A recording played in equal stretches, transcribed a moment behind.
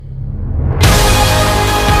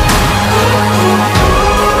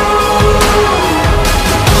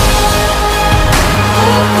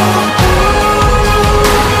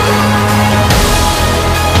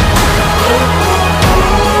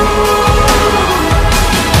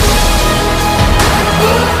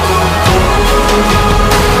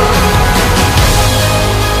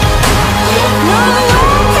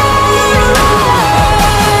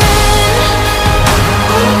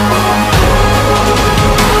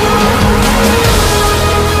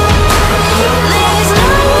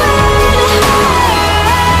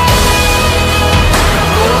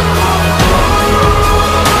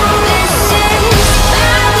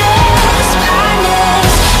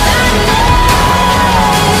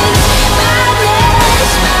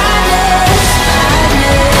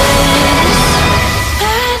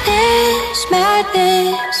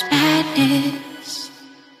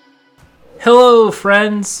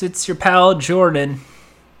friends. It's your pal Jordan.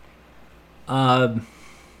 As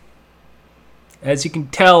you can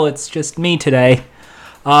tell, it's just me today.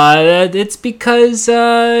 It's because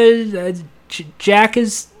Jack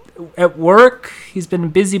is at work. He's been a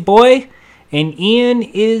busy boy, and Ian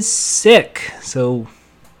is sick. So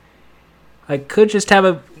I could just have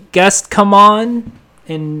a guest come on,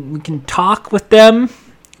 and we can talk with them.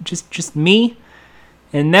 Just me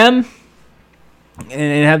and them,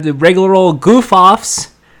 and have the regular old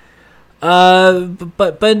goof-offs.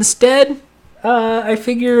 But instead, I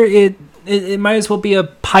figure it might as well be a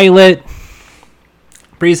pilot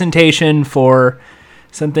presentation for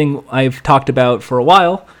something I've talked about for a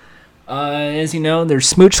while. As you know, there's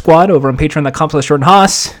Smooch Squad over on Patreon.com/Jordan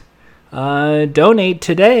Haas. Donate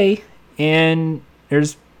today, and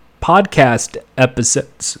there's podcast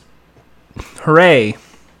episodes. Hooray!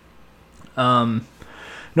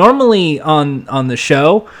 Normally on the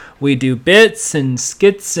show, we do bits and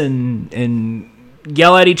skits and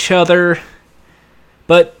yell at each other.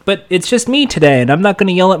 But it's just me today, and I'm not going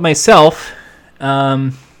to yell at myself.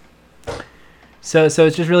 So it's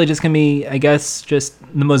just really just going to be, I guess, just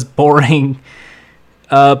the most boring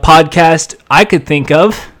podcast I could think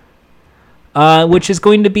of, which is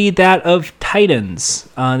going to be that of Titans.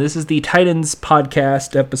 This is the Titans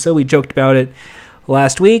podcast episode. We joked about it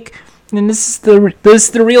last week, and this is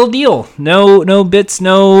the real deal. No bits,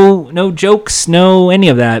 no jokes, no any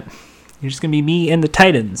of that. You're just going to be me and the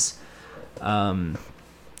Titans.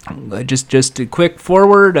 Just a quick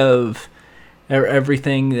forward of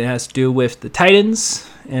everything that has to do with the Titans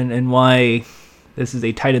and why this is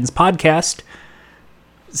a Titans podcast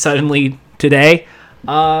suddenly today.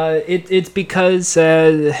 It's because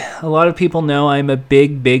a lot of people know I'm a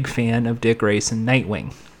big fan of Dick Grayson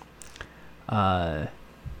Nightwing.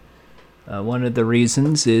 One of the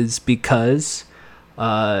reasons is because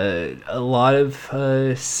a lot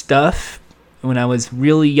of stuff when I was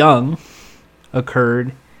really young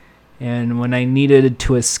occurred, and when I needed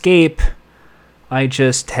to escape, I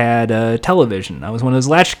just had television. I was one of those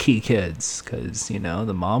latchkey kids because, the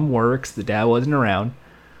mom works, the dad wasn't around.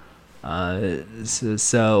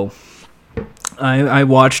 So I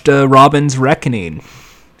watched Robin's Reckoning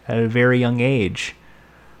at a very young age.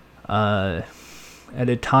 At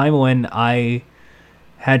a time when I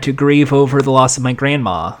had to grieve over the loss of my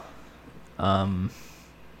grandma. Because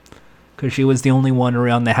she was the only one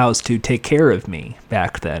around the house to take care of me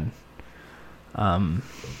back then.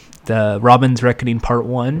 The Robin's Reckoning Part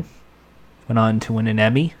 1 went on to win an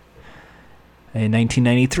Emmy in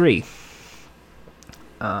 1993.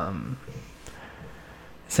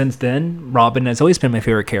 Since then, Robin has always been my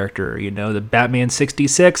favorite character. The Batman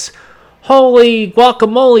 66. Holy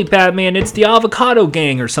guacamole, Batman, it's the Avocado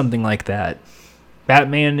Gang or something like that.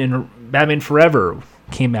 Batman Forever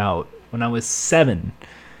came out when I was 7.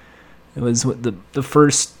 It was the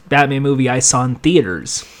first Batman movie I saw in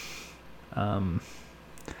theaters.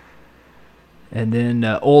 And then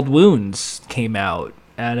Old Wounds came out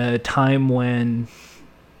at a time when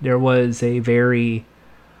there was a very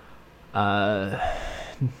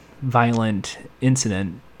violent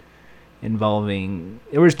incident involving...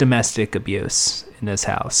 There was domestic abuse in this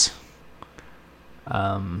house.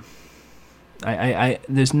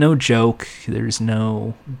 There's no joke. There's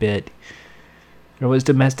no bit. There was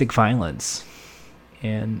domestic violence.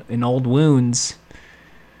 And in Old Wounds,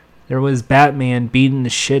 there was Batman beating the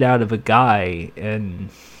shit out of a guy, and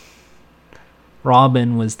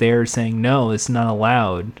Robin was there saying, no, it's not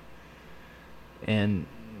allowed. And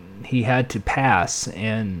he had to pass,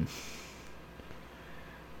 and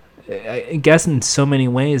I guess in so many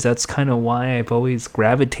ways, that's kind of why I've always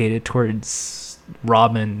gravitated towards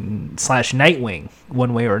Robin / Nightwing,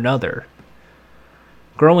 one way or another.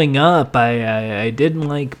 Growing up, I didn't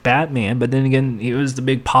like Batman, but then again, he was the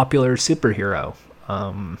big popular superhero.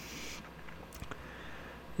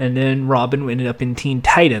 And then Robin ended up in Teen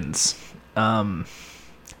Titans. I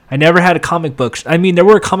never had a comic book... there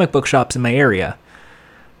were comic book shops in my area,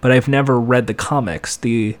 but I've never read the comics.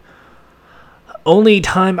 The only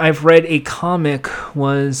time I've read a comic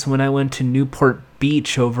was when I went to Newport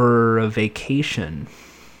Beach over a vacation.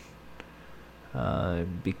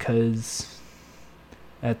 Because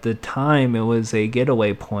at the time it was a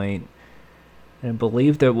getaway point. And I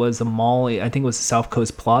believe there was a mall, I think it was the South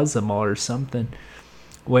Coast Plaza Mall or something,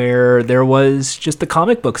 where there was just a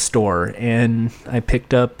comic book store. And I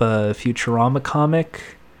picked up a Futurama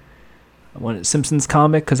comic, one Simpsons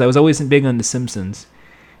comic, because I was always big on The Simpsons.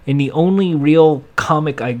 And the only real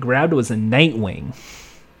comic I grabbed was a Nightwing.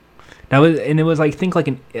 It was I think like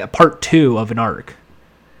a part 2 of an arc.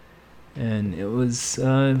 And it was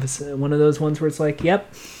one of those ones where it's like,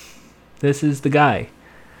 yep, This is the guy.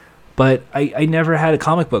 But I never had a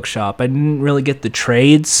comic book shop. I didn't really get the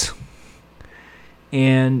trades.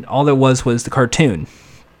 And all there was the cartoon.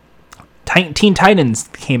 Teen Titans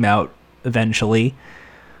came out eventually.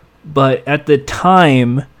 But at the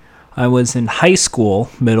time, I was in high school,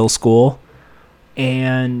 middle school.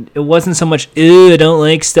 And it wasn't so much, ew, I don't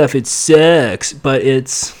like stuff, it sucks. But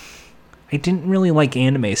I didn't really like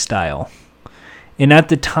anime style. And at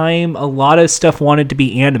the time, a lot of stuff wanted to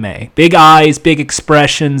be anime. Big eyes, big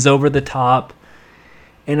expressions, over the top.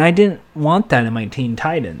 And I didn't want that in my Teen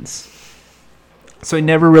Titans. So I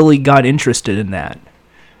never really got interested in that.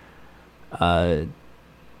 In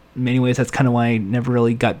many ways, that's kind of why I never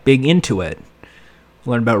really got big into it.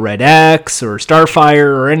 Learn about Red X or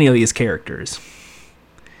Starfire or any of these characters.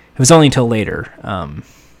 It was only until later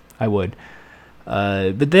I would.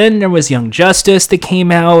 But then there was Young Justice that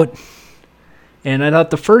came out. And I thought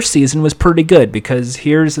the first season was pretty good because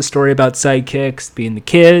here's a story about sidekicks being the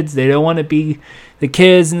kids. They don't want to be the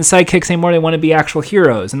kids and the sidekicks anymore. They want to be actual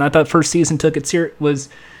heroes. And I thought first season was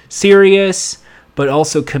serious, but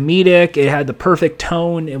also comedic. It had the perfect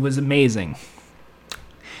tone. It was amazing.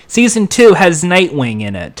 Season 2 has Nightwing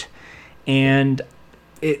in it. And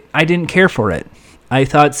I didn't care for it. I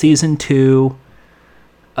thought season 2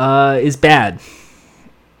 is bad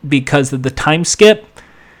because of the time skip.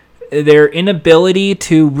 Their inability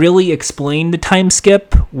to really explain the time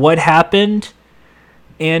skip, what happened,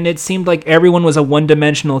 and it seemed like everyone was a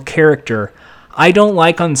one-dimensional character. I don't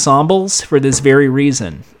like ensembles for this very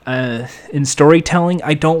reason. In storytelling,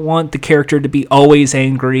 I don't want the character to be always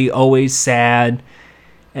angry, always sad,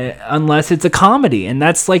 unless it's a comedy, and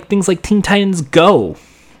that's like things like Teen Titans Go.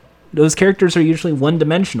 Those characters are usually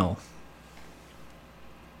one-dimensional.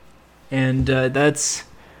 And that's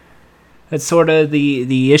sort of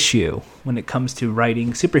the issue when it comes to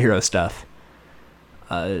writing superhero stuff.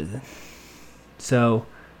 So,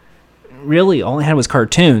 really, all I had was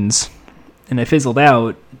cartoons, and I fizzled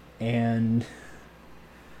out, and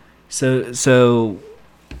so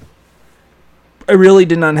I really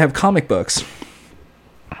did not have comic books.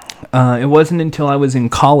 It wasn't until I was in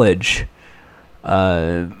college,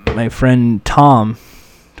 my friend Tom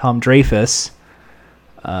Dreyfus,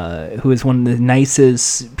 who is one of the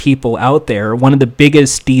nicest people out there, one of the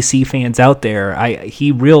biggest DC fans out there.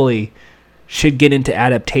 He really should get into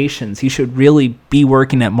adaptations. He should really be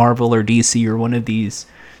working at Marvel or DC or one of these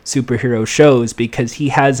superhero shows because he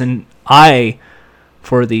has an eye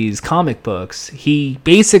for these comic books. He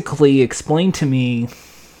basically explained to me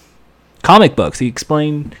comic books. He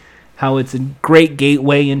explained how it's a great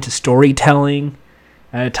gateway into storytelling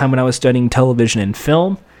at a time when I was studying television and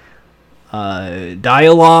film.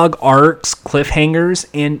 Dialogue, arcs, cliffhangers,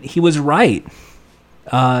 and he was right.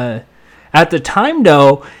 At the time,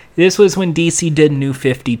 though, this was when DC did New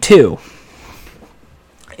 52.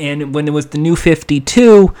 And when it was the New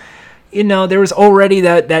 52, there was already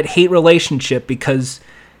that hate relationship because,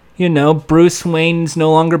 Bruce Wayne's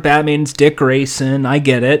no longer Batman's Dick Grayson. I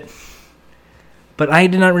get it. But I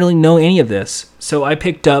did not really know any of this. So I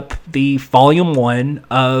picked up the Volume 1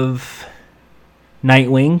 of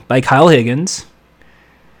Nightwing by Kyle Higgins.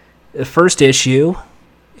 The first issue,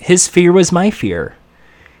 his fear was my fear.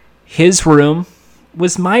 His room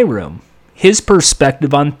was my room. His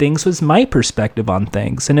perspective on things was my perspective on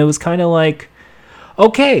things. And it was kind of like,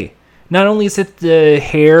 okay, not only is it the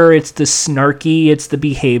hair, it's the snarky, it's the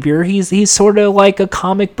behavior. He's sort of like a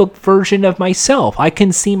comic book version of myself. I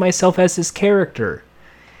can see myself as his character.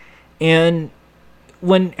 And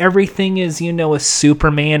when everything is, a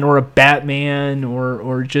Superman or a Batman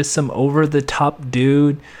or just some over-the-top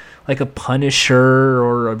dude like a Punisher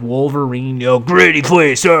or a Wolverine, gritty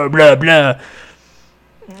face, blah, blah.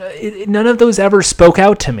 None of those ever spoke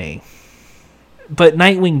out to me. But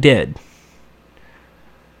Nightwing did.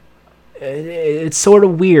 It's sort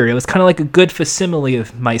of weird. It was kind of like a good facsimile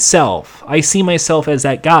of myself. I see myself as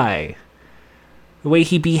that guy. The way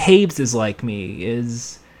he behaves is like me,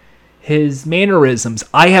 is his mannerisms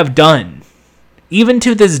I have done. Even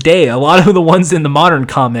to this day, a lot of the ones in the modern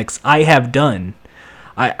comics I have done.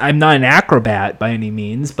 I'm not an acrobat by any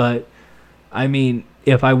means, but I mean,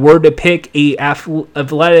 if I were to pick a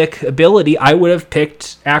athletic ability, I would have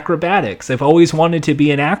picked acrobatics. I've always wanted to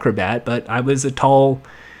be an acrobat, but I was a tall,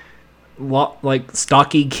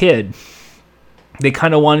 stocky kid. They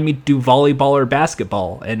kind of wanted me to do volleyball or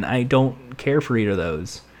basketball, and I don't care for either of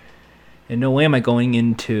those. And no way am I going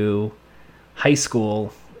into high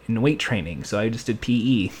school in weight training, so I just did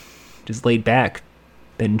PE. Just laid back,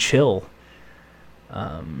 been chill.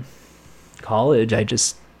 College, I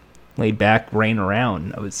just laid back, ran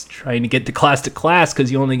around. I was trying to get to class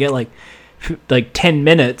because you only get like 10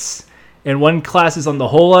 minutes, and one class is on the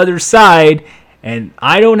whole other side, and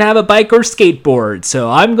I don't have a bike or skateboard, so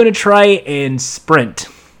I'm going to try and sprint.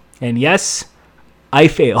 And yes, I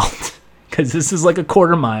failed, because this is like a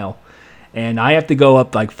quarter mile, and I have to go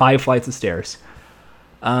up like 5 flights of stairs.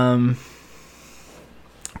 But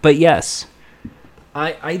yes,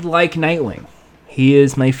 I like Nightwing. He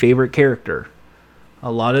is my favorite character.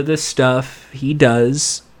 A lot of the stuff he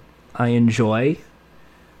does, I enjoy.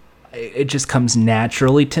 It just comes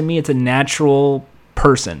naturally to me. It's a natural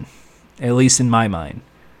person, at least in my mind.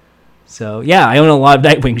 So, yeah, I own a lot of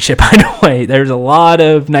Nightwing shit, by the way. There's a lot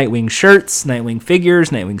of Nightwing shirts, Nightwing figures,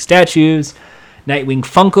 Nightwing statues, Nightwing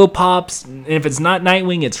Funko Pops. And if it's not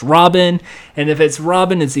Nightwing, it's Robin. And if it's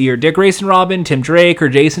Robin, it's either Dick Grayson Robin, Tim Drake, or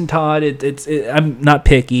Jason Todd. I'm not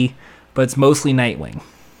picky, but it's mostly Nightwing.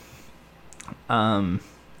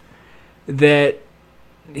 That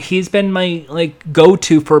he's been my like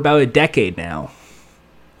go-to for about a decade now,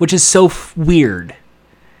 which is so weird,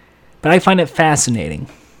 but I find it fascinating.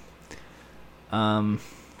 I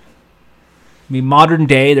mean, modern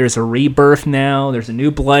day, there's a Rebirth now. There's a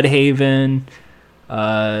new Bloodhaven.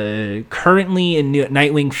 Currently in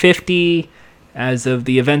Nightwing 50, as of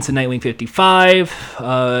the events of Nightwing 55,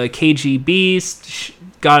 KG Beast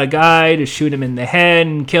got a guy to shoot him in the head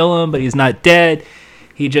and kill him, but he's not dead.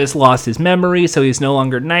 He just lost his memory, so he's no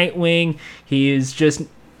longer Nightwing. He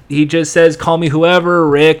just says, call me whoever,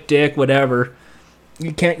 Rick, Dick, whatever.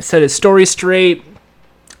 You can't set his story straight.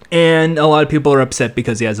 And a lot of people are upset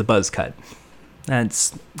because he has a buzz cut.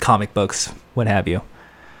 That's comic books, what have you.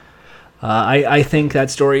 I think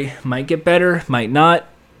that story might get better, might not.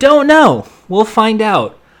 Don't know. We'll find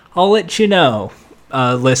out. I'll let you know,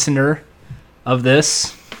 listener of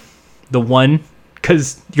this. The one,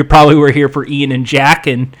 because you probably were here for Ian and Jack,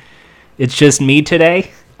 and it's just me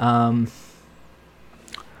today. But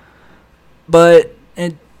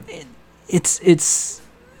it's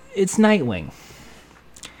Nightwing.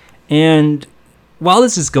 And while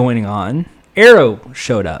this is going on, Arrow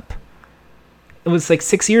showed up. It was like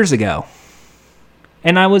 6 years ago.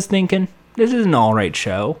 And I was thinking, this is an alright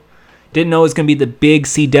show. Didn't know it was going to be the big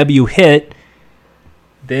CW hit.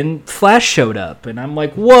 Then Flash showed up. And I'm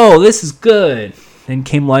like, whoa, this is good. Then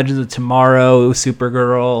came Legends of Tomorrow,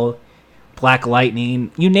 Supergirl, Black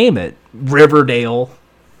Lightning, you name it. Riverdale.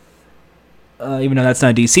 Even though that's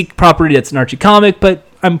not a DC property, that's an Archie comic, but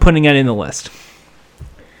I'm putting it in the list.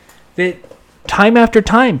 That time after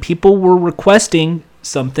time, people were requesting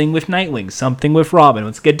something with Nightwing, something with Robin.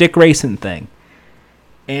 Let's get Dick Grayson thing.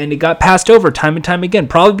 And it got passed over time and time again,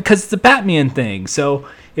 probably because it's a Batman thing. So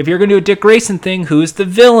if you're going to do a Dick Grayson thing, who's the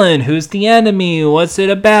villain? Who's the enemy? What's it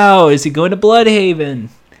about? Is he going to Bloodhaven?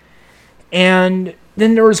 And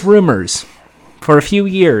then there was rumors for a few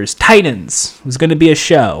years. Titans was going to be a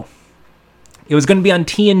show. It was going to be on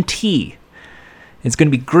TNT. It's going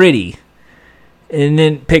to be gritty. And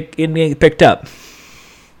then it picked up.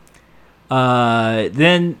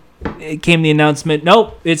 Then it came the announcement,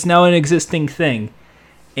 nope, it's now an existing thing.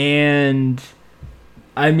 And,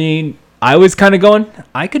 I mean, I was kind of going,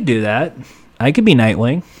 I could do that. I could be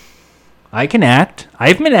Nightwing. I can act.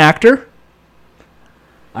 I'm an actor.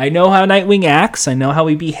 I know how Nightwing acts. I know how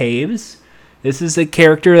he behaves. This is a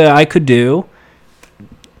character that I could do.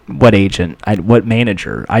 What agent? What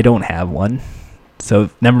manager? I don't have one. So,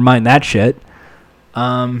 never mind that shit.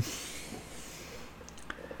 So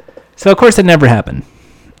of course that never happened.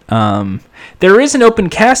 There is an open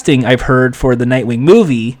casting I've heard for the Nightwing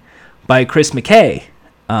movie by Chris McKay.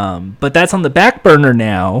 But that's on the back burner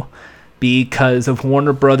now because of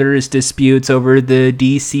Warner Brothers disputes over the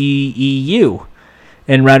DCEU.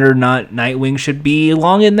 And whether or not Nightwing should be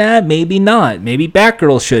along in that, maybe not. Maybe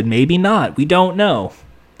Batgirl should, maybe not. We don't know.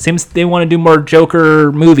 Seems they want to do more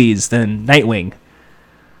Joker movies than Nightwing.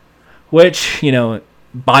 Which,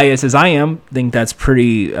 biased as I am, think that's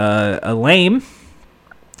pretty lame.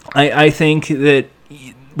 I think that,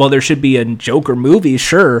 well, there should be a Joker movie,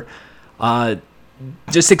 sure.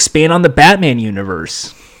 Just expand on the Batman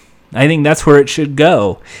universe. I think that's where it should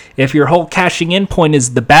go. If your whole cashing in point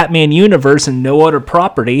is the Batman universe and no other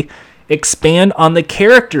property, expand on the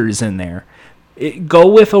characters in there. Go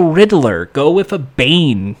with a Riddler. Go with a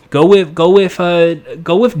Bane. Go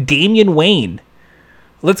with Damian Wayne.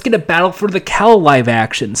 Let's get a Battle for the Cowl live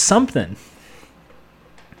action, something.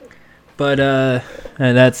 But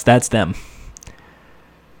that's them.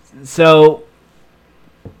 So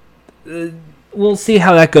we'll see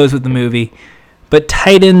how that goes with the movie. But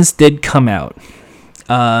Titans did come out.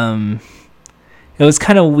 It was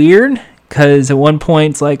kind of weird because at one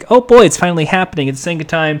point it's like, oh boy, it's finally happening. At the same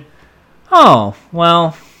time, oh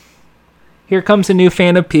well, here comes a new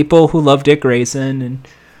fan of people who love Dick Grayson and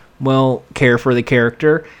will care for the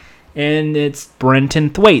character, and it's Brenton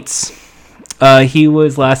Thwaites. He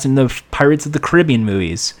was last in the Pirates of the Caribbean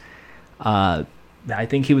movies. I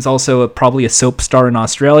think he was also probably a soap star in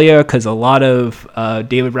Australia, because a lot of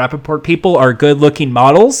David Rappaport people are good-looking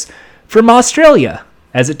models from Australia,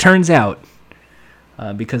 as it turns out.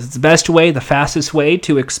 Because it's the fastest way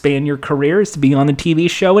to expand your career is to be on a TV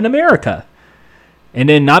show in America. And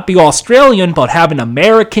then not be Australian, but have an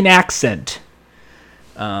American accent.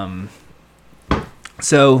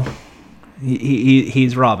 So,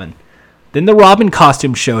 he's Robin. Then the Robin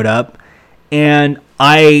costume showed up, and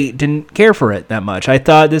I didn't care for it that much. I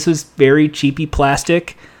thought this was very cheapy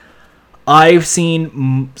plastic. I've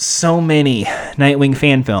seen so many Nightwing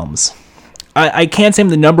fan films. I can't say I'm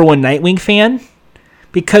the number one Nightwing fan,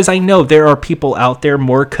 because I know there are people out there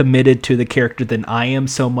more committed to the character than I am,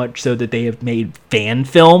 so much so that they have made fan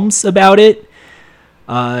films about it.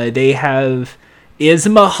 They have...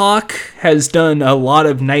 Ismahawk has done a lot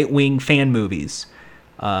of Nightwing fan movies.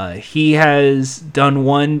 He has done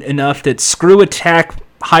one enough that Screw Attack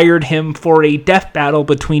hired him for a death battle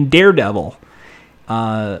between Daredevil.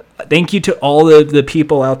 Thank you to all the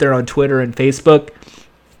people out there on Twitter and Facebook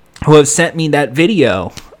who have sent me that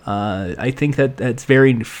video. I think that's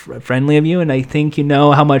very friendly of you, and I think you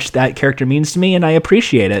know how much that character means to me, and I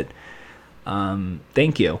appreciate it.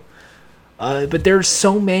 Thank you. But there's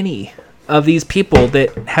so many of these people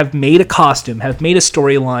that have made a costume, have made a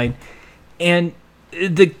storyline, and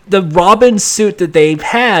the Robin suit that they've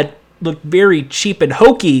had looked very cheap and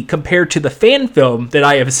hokey compared to the fan film that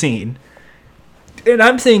I have seen. And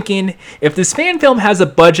I'm thinking, if this fan film has a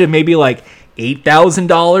budget maybe like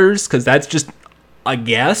 $8,000, because that's just a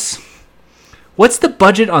guess, what's the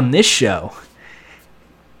budget on this show?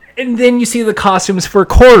 And then you see the costumes for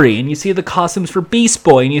Corey, and you see the costumes for Beast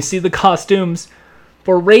Boy, and you see the costumes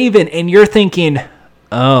for Raven, and you're thinking,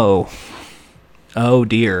 oh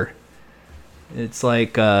dear. It's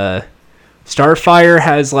like Starfire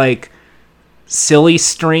has like silly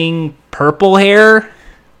string purple hair.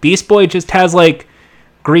 Beast Boy just has like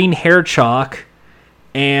green hair chalk,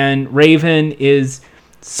 and Raven is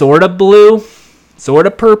sort of blue, sort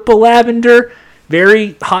of purple lavender,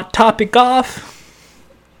 very Hot Topic off.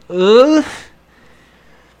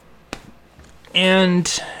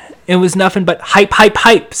 And it was nothing but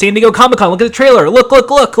hype. San Diego Comic-Con, look at the trailer. Look at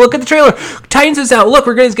the trailer. Titans is out. Look,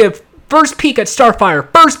 we're going to get first peek at Starfire,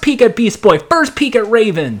 first peek at Beast Boy, first peek at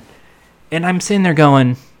Raven. And I'm sitting there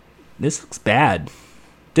going, this looks bad.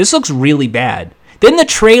 This looks really bad. Then the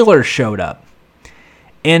trailer showed up.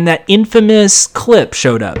 And that infamous clip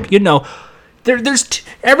showed up. You know, there's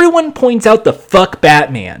everyone points out the fuck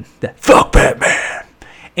Batman. The fuck Batman.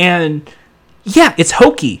 And yeah, it's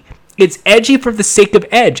hokey. It's edgy for the sake of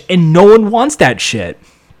edge, and no one wants that shit.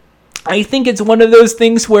 I think it's one of those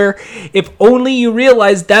things where if only you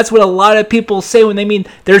realize that's what a lot of people say when they mean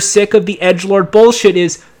they're sick of the edgelord bullshit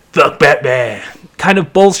is fuck Batman kind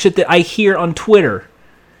of bullshit that I hear on Twitter.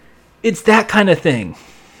 It's that kind of thing.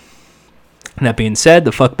 And that being said,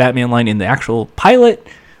 the fuck Batman line in the actual pilot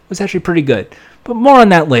was actually pretty good. But more on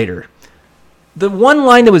that later. The one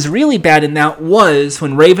line that was really bad in that was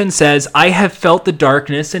when Raven says, I have felt the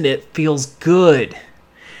darkness and it feels good.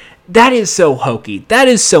 That is so hokey. That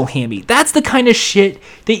is so hammy. That's the kind of shit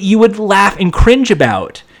that you would laugh and cringe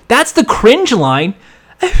about. That's the cringe line.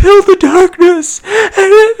 I feel the darkness and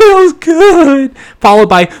it feels good. Followed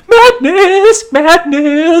by madness.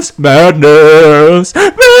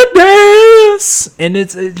 And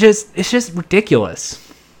it's just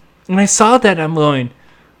ridiculous. When I saw that, I'm going,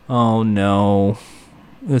 oh no,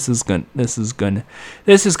 this is going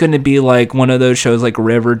to be like one of those shows like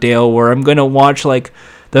Riverdale where I'm going to watch like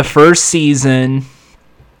the first season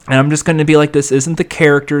and I'm just going to be like, this isn't the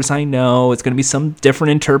characters I know. It's going to be some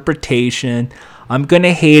different interpretation. I'm going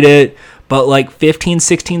to hate it, but like 15,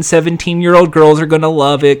 16, 17-year-old girls are going to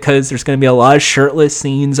love it because there's going to be a lot of shirtless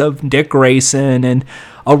scenes of Dick Grayson and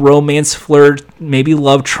a romance flirt, maybe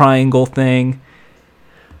love triangle thing.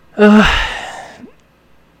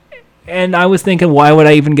 And I was thinking, why would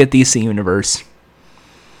I even get DC Universe?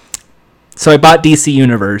 So I bought DC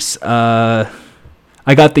Universe. I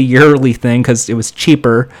got the yearly thing because it was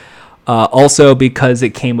cheaper. Also because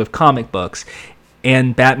it came with comic books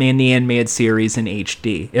and Batman the Animated Series in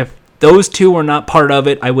HD. If those two were not part of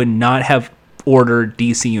it, I would not have ordered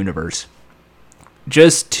DC Universe.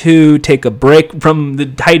 Just to take a break from the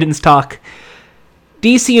Titans talk,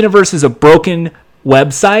 DC Universe is a broken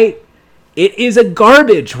website. It is a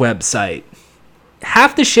garbage website.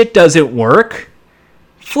 Half the shit doesn't work.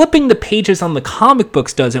 Flipping the pages on the comic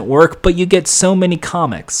books doesn't work, but you get so many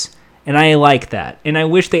comics. And I like that. And I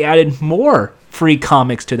wish they added more free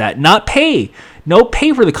comics to that. Not pay. No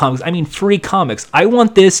pay for the comics. I mean free comics. I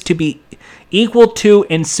want this to be equal to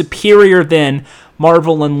and superior than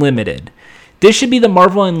Marvel Unlimited. This should be the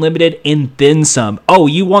Marvel Unlimited and then some. Oh,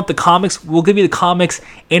 you want the comics? We'll give you the comics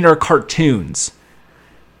and our cartoons.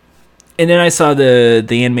 And then I saw the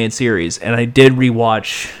animated series, and I did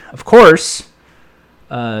rewatch, of course,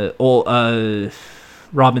 Robin's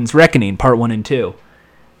Reckoning, Part 1 and 2.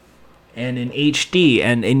 And in HD.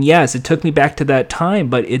 And yes, it took me back to that time,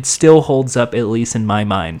 but it still holds up, at least in my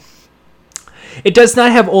mind. It does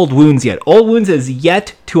not have Old Wounds yet. Old Wounds is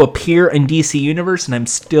yet to appear in DC Universe, and I'm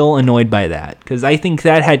still annoyed by that. Because I think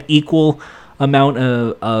that had equal amount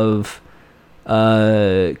of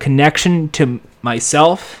connection to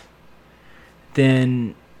myself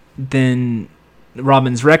than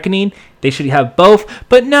Robin's Reckoning. They should have both.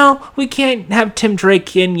 But no, we can't have Tim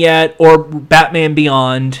Drake in yet, or Batman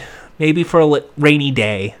Beyond. Maybe for a rainy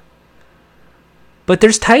day. But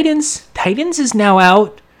there's Titans. Titans is now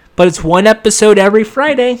out. But it's one episode every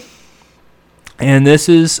Friday. And this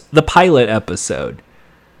is the pilot episode.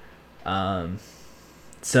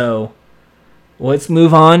 So let's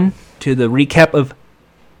move on to the recap of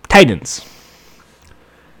Titans.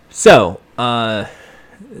 So, I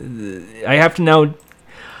have to know.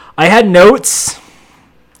 I had notes,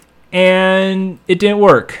 and it didn't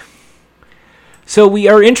work. So we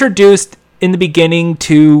are introduced in the beginning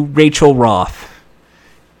to Rachel Roth.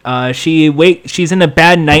 She's in a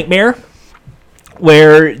bad nightmare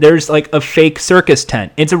where there's like a fake circus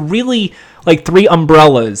tent. It's a really like 3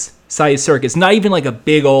 umbrellas size circus, not even like a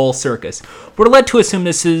big old circus. We're led to assume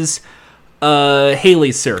this is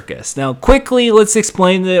Haley's circus. Now, quickly, let's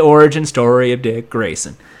explain the origin story of Dick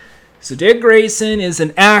Grayson. So Dick Grayson is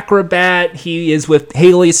an acrobat. He is with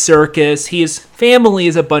Haley's circus. His family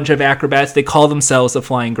is a bunch of acrobats. They call themselves the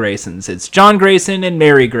Flying Graysons. It's John Grayson and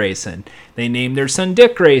Mary Grayson. They named their son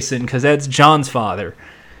Dick Grayson because that's John's father.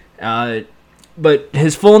 But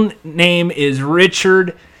his full name is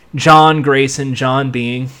Richard John Grayson, John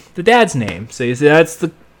being the dad's name. So you see, that's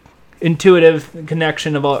the intuitive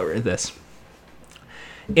connection of all of this.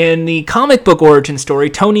 In the comic book origin story,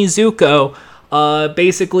 Tony Zuko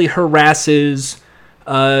basically harasses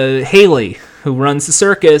Haley, who runs the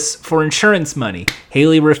circus, for insurance money.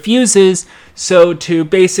 Haley refuses, so to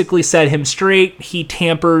basically set him straight, he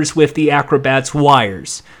tampers with the acrobat's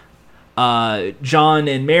wires. John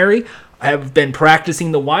and Mary have been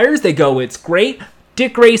practicing the wires. They go, it's great.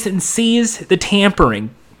 Dick Grayson sees the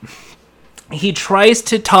tampering. He tries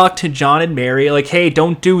to talk to John and Mary, like, hey,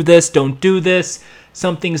 don't do this.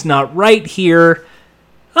 Something's not right here.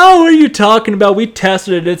 Oh, what are you talking about? We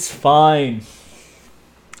tested it. It's fine.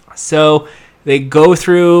 So they go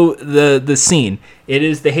through the scene. It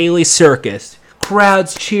is the Haley circus.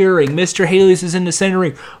 Crowds cheering. Mr. Haley's is in the center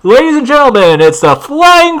ring. Ladies and gentlemen, it's the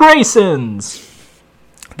Flying Graysons.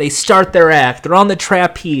 They start their act. They're on the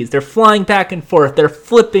trapeze. They're flying back and forth. They're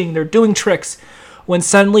flipping. They're doing tricks. When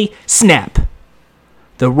suddenly, snap.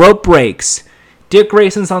 The rope breaks. Dick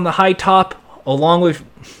Grayson's on the high top, along with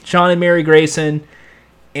John and Mary Grayson.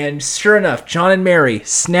 And sure enough, John and Mary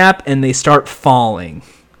snap and they start falling.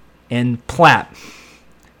 And plap.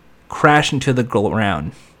 Crash into the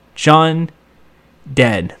ground. John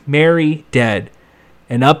dead. Mary dead.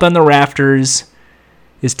 And up on the rafters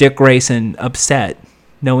is Dick Grayson, upset,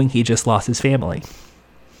 knowing he just lost his family.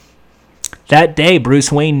 That day,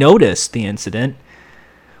 Bruce Wayne noticed the incident.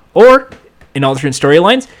 Or, in alternate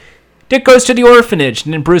storylines, Dick goes to the orphanage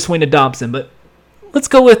and then Bruce Wayne adopts him. But let's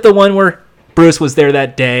go with the one where Bruce was there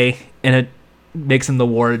that day and it makes him the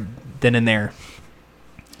ward then and there.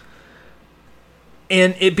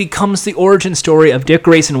 And it becomes the origin story of Dick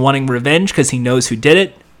Grayson wanting revenge because he knows who did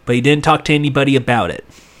it, but he didn't talk to anybody about it.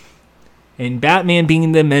 And Batman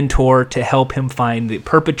being the mentor to help him find the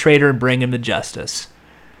perpetrator and bring him to justice.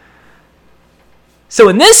 So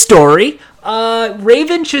in this story,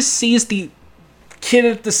 Raven just sees the kid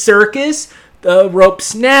at the circus. The rope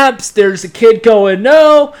snaps. There's a kid going,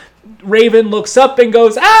 no. Raven looks up and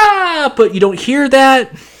goes, ah! But you don't hear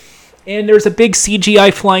that. And there's a big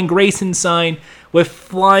CGI Flying Grayson sign with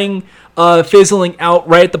flying, fizzling out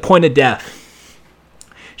right at the point of death.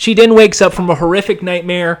 She then wakes up from a horrific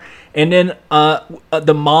nightmare. And then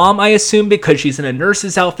the mom, I assume, because she's in a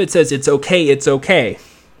nurse's outfit, says, it's okay, it's okay.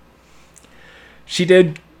 She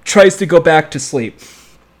then tries to go back to sleep.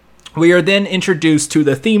 We are then introduced to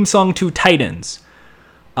the theme song to Titans.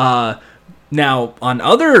 Now, on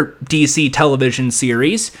other DC television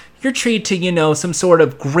series, you're treated to, some sort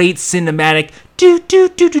of great cinematic beep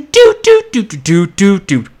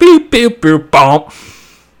beep boop bump.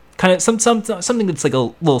 Kind of something that's like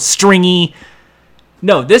a little stringy,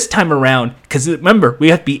 No, this time around, because remember, we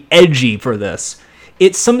have to be edgy for this.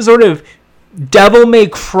 It's some sort of Devil May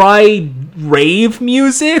Cry rave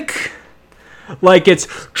music. Like it's...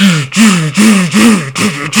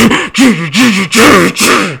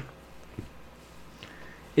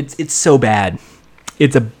 It's so bad.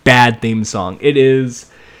 It's a bad theme song. It is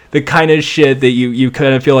the kind of shit that you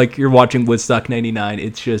kind of feel like you're watching Woodstock 99.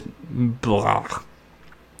 It's just... blah.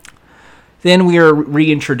 Then we are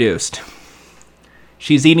reintroduced.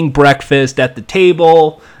 She's eating breakfast at the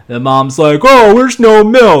table. The mom's like, oh, there's no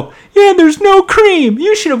milk. Yeah, there's no cream.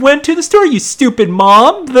 You should have went to the store, you stupid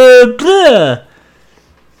mom. Blah, blah.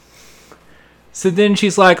 So then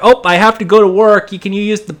she's like, oh, I have to go to work. Can you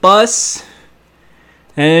use the bus?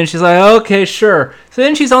 And she's like, okay, sure. So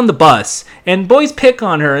then she's on the bus. And boys pick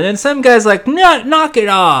on her. And then some guy's like, knock it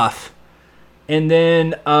off. And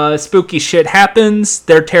then spooky shit happens.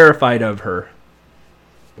 They're terrified of her.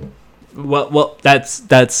 Well,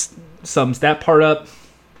 that's sums that part up.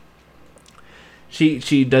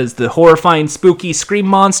 She does the horrifying spooky scream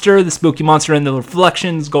monster. The spooky monster in the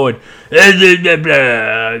reflections going, because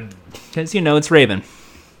it's Raven.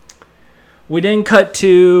 We then cut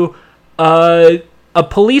to a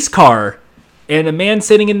police car and a man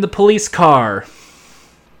sitting in the police car.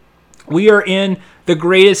 We are in the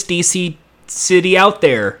greatest DC city out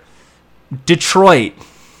there, Detroit,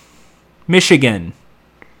 Michigan.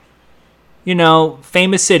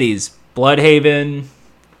 Famous cities, Bloodhaven,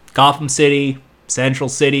 Gotham City, Central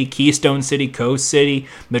City, Keystone City, Coast City,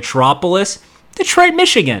 Metropolis, Detroit,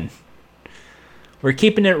 Michigan. We're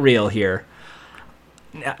keeping it real here.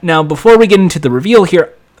 Now, before we get into the reveal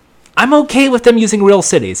here, I'm okay with them using real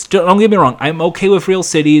cities. Don't get me wrong. I'm okay with real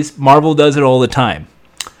cities. Marvel does it all the time.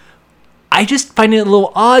 I just find it a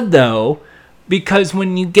little odd, though, because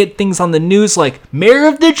when you get things on the news like Mayor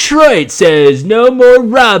of Detroit says no more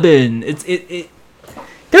Robin,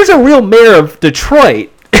 there's a real mayor of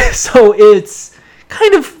Detroit, so it's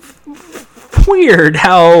kind of weird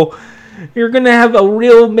how you're gonna have a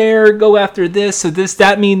real mayor go after this. So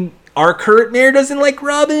that mean our current mayor doesn't like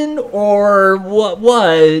Robin, or what?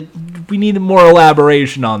 We need more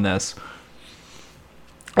elaboration on this.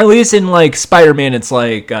 At least in like Spider-Man, it's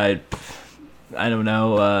like I don't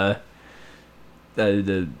know.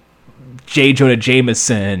 The J. Jonah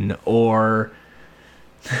Jameson or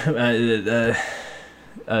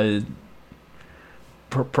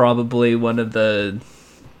probably one of the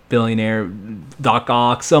billionaire Doc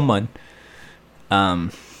Ock, someone.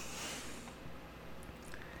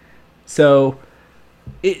 So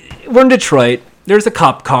we're in Detroit. There's a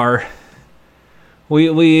cop car.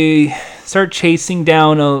 We start chasing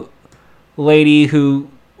down a lady who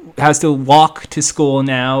has to walk to school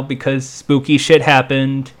now because spooky shit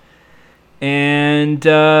happened. And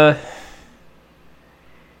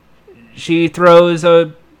she throws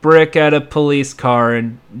a brick at a police car,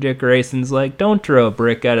 and Dick Grayson's like, don't throw a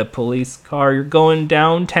brick at a police car, you're going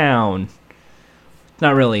downtown. It's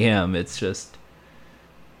not really him, it's just...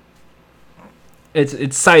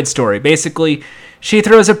 It's side story. Basically, she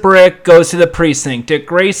throws a brick, goes to the precinct. Dick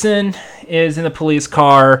Grayson is in the police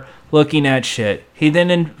car looking at shit. He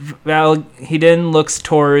then looks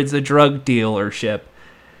towards a drug dealership.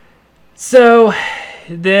 So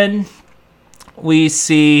then we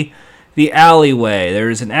see the alleyway.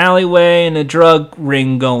 There's an alleyway and a drug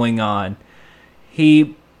ring going on.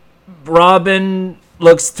 Robin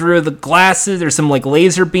looks through the glasses. There's some like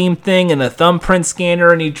laser beam thing and a thumbprint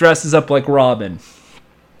scanner, and he dresses up like Robin.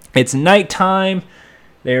 It's nighttime.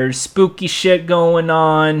 There's spooky shit going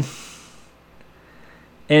on.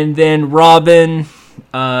 And then Robin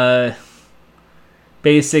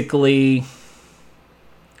basically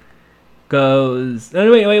goes...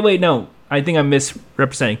 Wait, no. I think I'm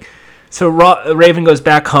misrepresenting. So Raven goes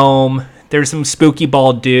back home. There's some spooky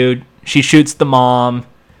bald dude. She shoots the mom.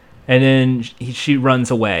 And then she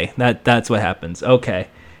runs away. That's what happens. Okay.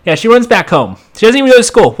 Yeah, she runs back home. She doesn't even go to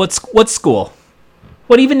school. What's school?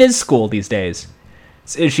 What even is school these days?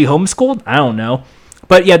 Is she homeschooled? I don't know.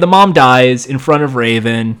 But yeah, the mom dies in front of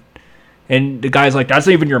Raven. And the guy's like, that's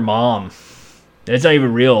not even your mom. That's not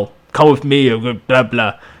even real. Come with me. Blah,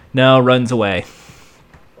 blah. No, runs away.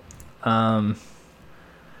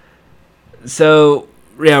 So,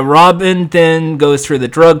 yeah, Robin then goes through the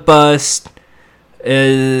drug bust.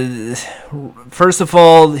 First of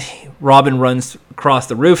all, Robin runs across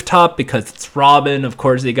the rooftop because it's Robin. Of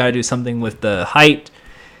course, they gotta do something with the height.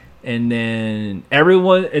 And then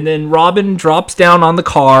Robin drops down on the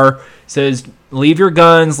car, says, leave your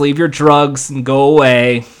guns, leave your drugs, and go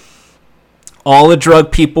away. All the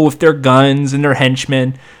drug people with their guns and their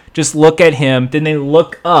henchmen just look at him. Then they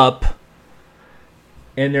look up,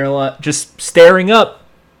 And they're just staring up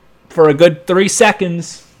for a good 3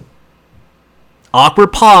 seconds.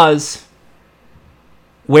 Awkward pause.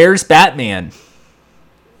 Where's Batman?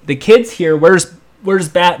 The kid's here. Where's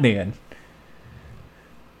Batman?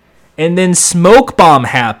 And then smoke bomb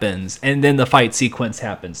happens, and then the fight sequence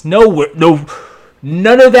happens. No,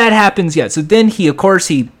 none of that happens yet. So then he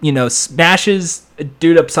smashes a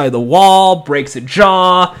dude upside the wall, breaks a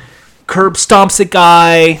jaw, curb stomps a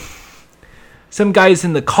guy. Some guy's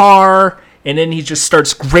in the car, and then he just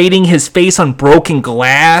starts grating his face on broken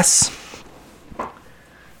glass.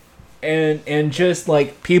 And just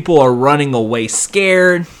like people are running away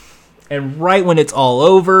scared. And right when it's all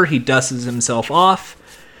over, he dusts himself off.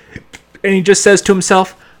 And he just says to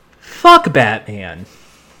himself, "Fuck Batman."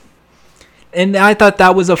 And I thought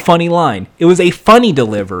that was a funny line. It was a funny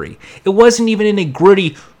delivery. It wasn't even in a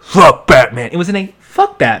gritty, "Fuck Batman." It was in a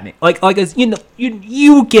 "fuck Batman."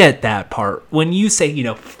 You get that part. When you say,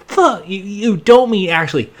 fuck, you don't mean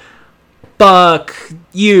actually, fuck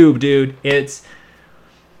you, dude. It's,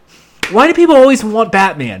 why do people always want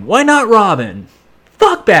Batman? Why not Robin?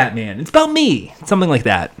 Fuck Batman. It's about me. Something like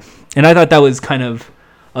that. And I thought that was kind of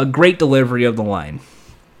a great delivery of the line.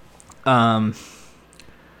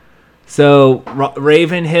 So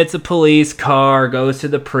Raven hits a police car, goes to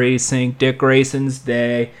the precinct, Dick Grayson's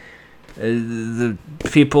day. The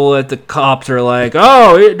people at the cops are like,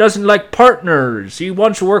 "Oh, he doesn't like partners. He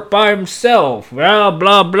wants to work by himself." Blah,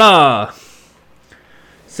 blah, blah.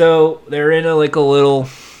 So they're in a little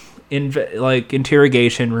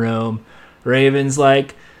interrogation room. Raven's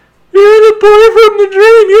like, "You're the boy from the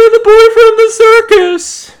dream. You're the boy from the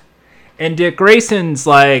circus." And Dick Grayson's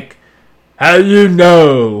like, "How you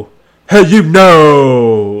know? How you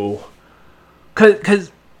know?"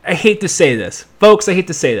 Because I hate to say this. Folks, I hate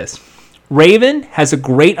to say this. Raven has a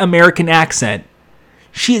great American accent.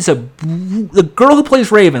 She is the girl who plays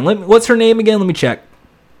Raven. What's her name again? Let me check.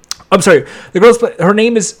 I'm sorry. Her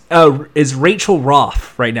name is Rachel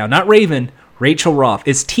Roth right now. Not Raven. Rachel Roth.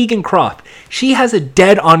 It's Tegan Croft. She has a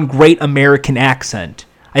dead-on great American accent.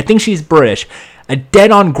 I think she's British. A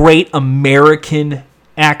dead-on great American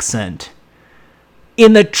accent.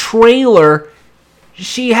 In the trailer,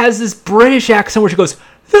 she has this British accent where she goes,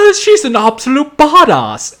 "She's an absolute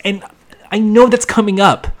badass." And I know that's coming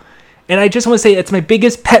up. And I just want to say it's my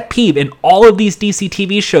biggest pet peeve in all of these DC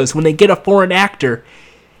TV shows. When they get a foreign actor,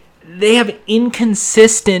 they have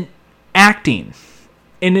inconsistent acting.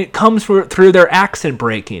 And it comes through their accent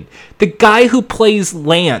breaking. The guy who plays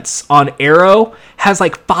Lance on Arrow has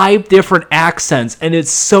 5 different accents, and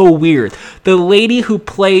it's so weird. The lady who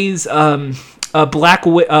plays Black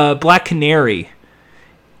Canary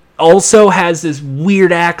also has this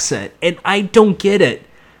weird accent, and I don't get it.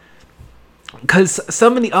 Because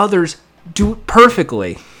some of the others do it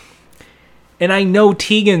perfectly. And I know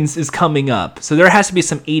Tegan's is coming up, so there has to be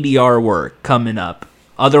some ADR work coming up.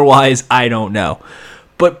 Otherwise, I don't know.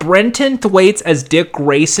 But Brenton Thwaites as Dick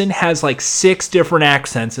Grayson has 6 different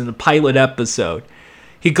accents in the pilot episode.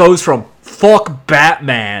 He goes from "fuck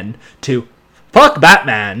Batman" to "fuck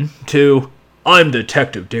Batman" to "I'm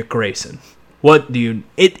Detective Dick Grayson."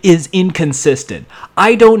 It is inconsistent.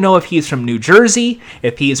 I don't know if he's from New Jersey,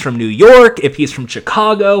 if he's from New York, if he's from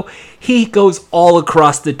Chicago. He goes all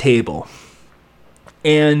across the table.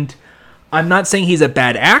 And I'm not saying he's a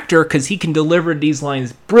bad actor, because he can deliver these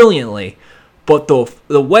lines brilliantly. But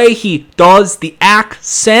the way he does the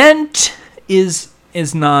accent is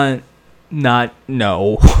not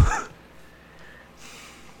no.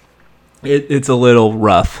 It's a little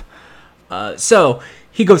rough. So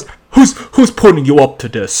he goes, Who's putting you up to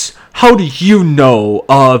this? How do you know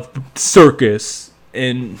of circus?"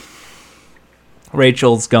 And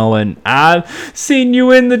Rachel's going, "I've seen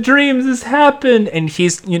you in the dreams. This happened." And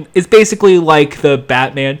it's basically like the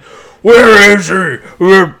Batman. "Where is he?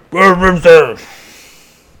 Where is he?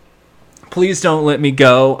 Please don't let me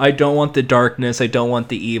go. I don't want the darkness. I don't want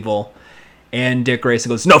the evil." And Dick Grayson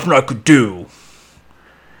goes, "Nothing I could do."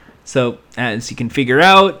 So, as you can figure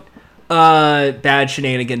out, bad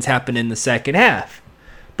shenanigans happen in the second half.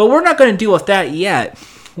 But we're not going to deal with that yet.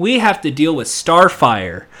 We have to deal with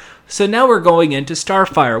Starfire. So now we're going into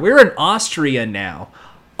Starfire. We're in Austria now.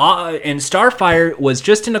 And Starfire was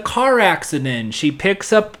just in a car accident. She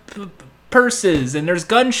picks up purses and there's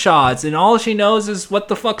gunshots and all she knows is what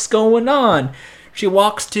the fuck's going on. She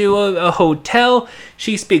walks to a hotel.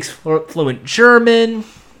 She speaks fluent German.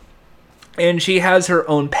 And she has her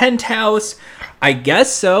own penthouse. I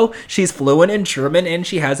guess so. She's fluent in German and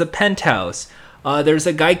she has a penthouse. There's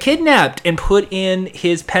a guy kidnapped and put in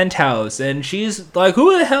his penthouse. And she's like,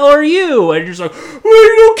 "Who the hell are you?" And she's like, "Well,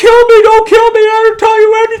 don't kill me. Don't kill me. I don't tell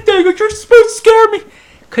you anything. You're supposed to scare me."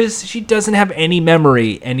 because she doesn't have any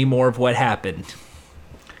memory anymore of what happened.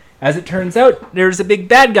 As it turns out, there's a big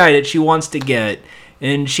bad guy that she wants to get,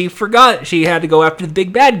 and she forgot she had to go after the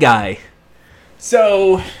big bad guy.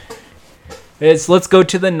 So, let's go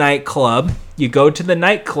to the nightclub. You go to the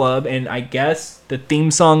nightclub, and I guess the theme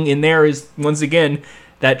song in there is, once again,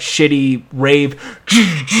 that shitty rave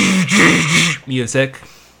music.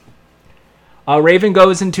 Raven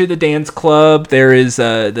goes into the dance club. There is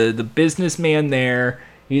the businessman there.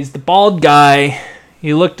 He's the bald guy.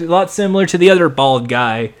 He looked a lot similar to the other bald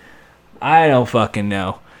guy. I don't fucking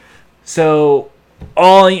know. So,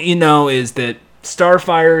 all you know is that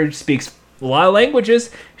Starfire speaks a lot of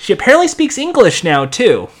languages. She apparently speaks English now,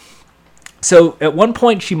 too. So, at one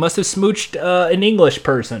point, she must have smooched an English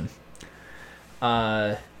person.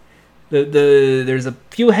 There's a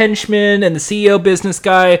few henchmen and the CEO business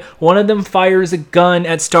guy. One of them fires a gun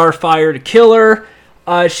at Starfire to kill her.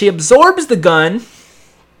 She absorbs the gun,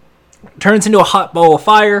 turns into a hot ball of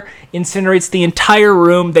fire, incinerates the entire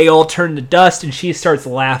room. They all turn to dust, and she starts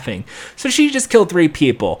laughing. So she just killed 3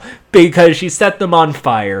 people because she set them on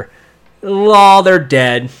fire. Lol, they're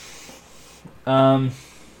dead.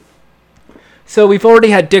 So we've already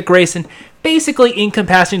had Dick Grayson basically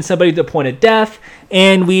incapacitating somebody to the point of death,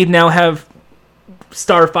 and we now have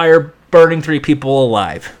Starfire burning 3 people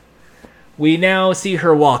alive. We now see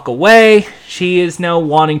her walk away. She is now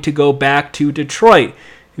wanting to go back to Detroit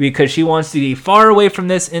because she wants to be far away from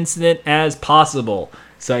this incident as possible.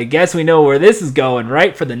 So I guess we know where this is going,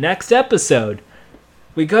 right? For the next episode.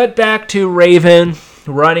 We got back to Raven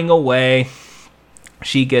running away.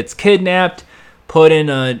 She gets kidnapped, put in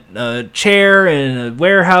a chair in a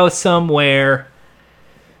warehouse somewhere.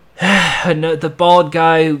 The bald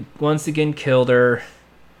guy who once again killed her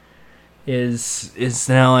is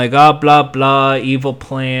now like, blah blah, evil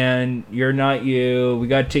plan, you're not you, we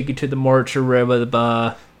gotta take you to the mortuary, blah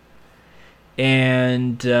blah.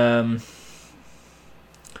 And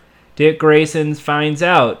Dick Grayson finds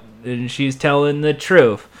out, and she's telling the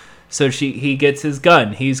truth. So he gets his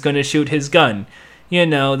gun. He's gonna shoot his gun. You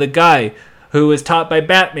know, the guy who was taught by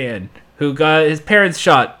Batman, who got his parents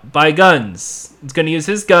shot by guns. He's gonna use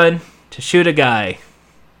his gun to shoot a guy.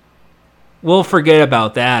 We'll forget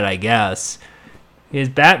about that, I guess. His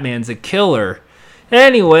Batman's a killer.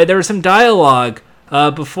 Anyway, there was some dialogue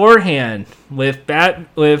beforehand with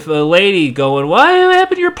a lady going, "What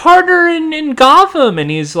happened to your partner in Gotham?" And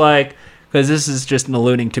he's like, because this is just an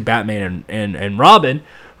alluding to Batman and Robin.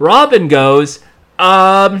 Robin goes,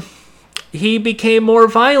 he became more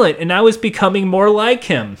violent, and I was becoming more like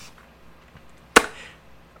him.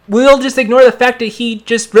 We'll just ignore the fact that he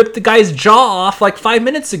just ripped the guy's jaw off like 5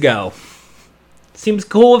 minutes ago. Seems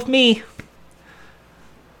cool with me.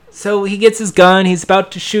 So he gets his gun. He's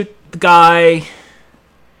about to shoot the guy.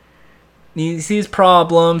 He sees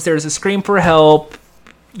problems. There's a scream for help.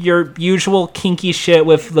 Your usual kinky shit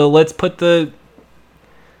with the let's put the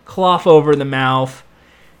cloth over the mouth.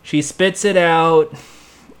 She spits it out.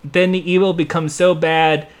 Then the evil becomes so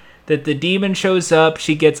bad that the demon shows up.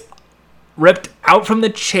 She gets ripped out from the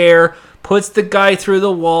chair, puts the guy through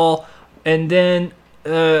the wall, and then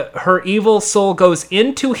her evil soul goes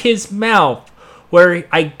into his mouth, where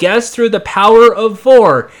I guess through the power of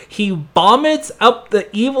Vor, he vomits up the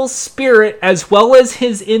evil spirit as well as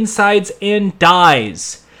his insides and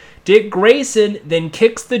dies. Dick Grayson then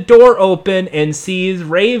kicks the door open and sees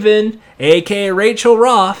Raven, aka Rachel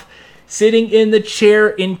Roth, sitting in the chair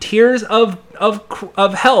in tears of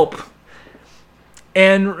help,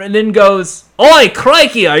 and then goes, "Oi,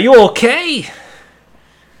 crikey, are you okay?"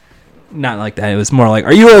 Not like that. It was more like,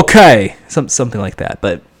 "Are you okay?" Something like that.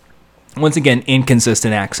 But once again,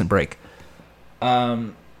 inconsistent accent break.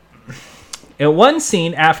 In one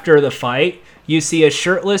scene after the fight, you see a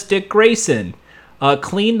shirtless Dick Grayson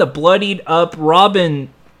clean the bloodied up Robin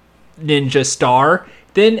Ninja Star.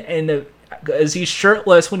 Then, as he's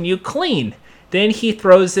shirtless when you clean, then he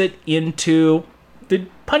throws it into the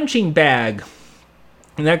punching bag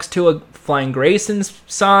next to a Flying Grayson's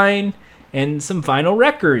sign and some vinyl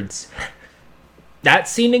records. That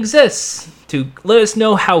scene exists to let us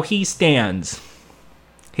know how he stands.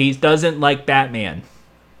 He doesn't like Batman.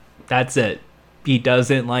 That's it. He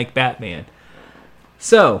doesn't like Batman.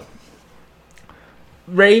 So,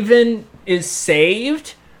 Raven is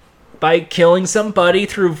saved by killing somebody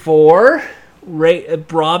through Vor.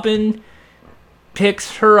 Robin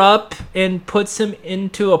picks her up and puts him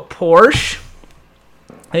into a Porsche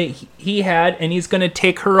he had, and he's going to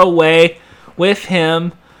take her away with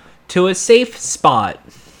him to a safe spot.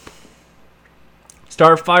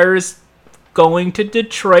 Starfire's going to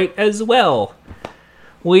Detroit as well.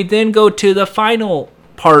 We then go to the final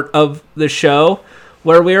part of the show,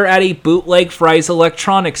 where we're at a bootleg Fry's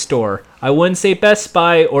Electronics store. I wouldn't say Best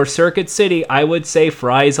Buy or Circuit City. I would say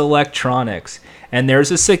Fry's Electronics. And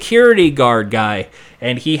there's a security guard guy,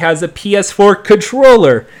 and he has a PS4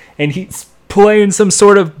 controller, and he's playing some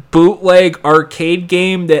sort of bootleg arcade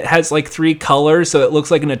game that has like 3 colors, so it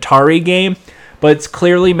looks like an Atari game, but it's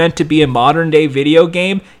clearly meant to be a modern day video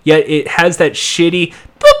game, yet it has that shitty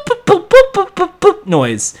boop, boop, boop, boop, boop, boop, boop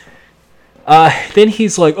noise. Then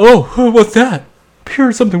he's like, oh, what's that? I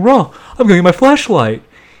hear something wrong. I'm going to get my flashlight.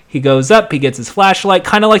 He goes up, he gets his flashlight,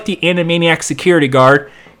 kind of like the Animaniac security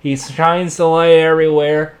guard. He shines the light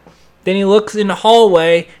everywhere. Then he looks in the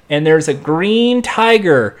hallway, and there's a green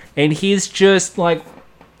tiger, and he's just, like,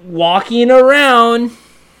 walking around.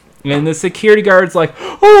 And the security guard's like,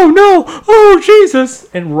 oh, no, oh, Jesus,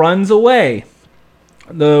 and runs away.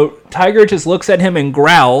 The tiger just looks at him and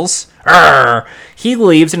growls. Arr! He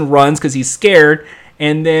leaves and runs because he's scared,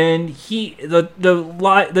 and then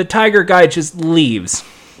the tiger guy just leaves.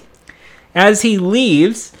 As he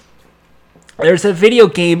leaves, there's a video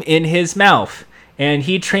game in his mouth. And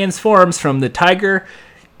he transforms from the tiger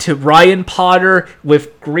to Ryan Potter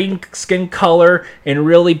with green skin color and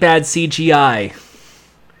really bad CGI.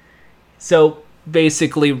 So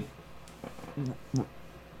basically,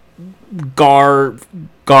 Gar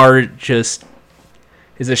just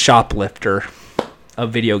is a shoplifter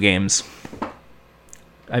of video games.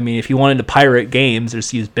 I mean, if you wanted to pirate games,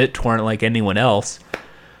 just use BitTorrent like anyone else.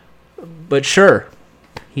 But sure,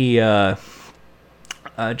 he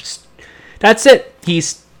just. That's it.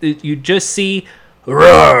 You just see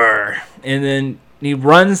roar, and then he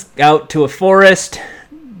runs out to a forest,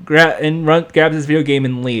 grabs his video game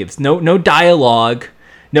and leaves. No dialogue,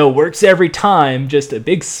 no works every time. Just a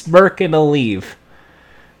big smirk and a leave.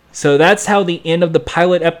 So that's how the end of the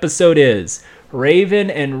pilot episode is. Raven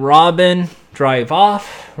and Robin drive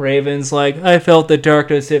off. Raven's like, I felt the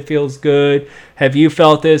darkness. It feels good. Have you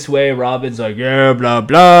felt this way? Robin's like, yeah, blah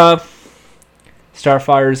blah.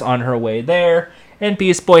 Starfire's on her way there, and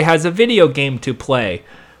Beast Boy has a video game to play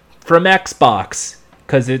from Xbox,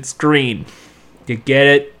 because it's green. You get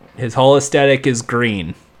it? His whole aesthetic is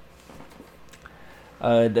green.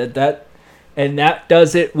 That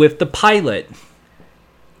does it with the pilot.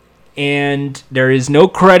 And there is no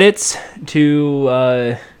credits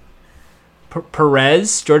to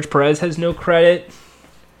Perez. George Perez has no credit.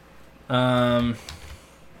 There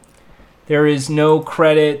is no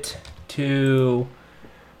credit to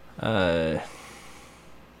let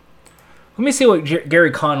me see what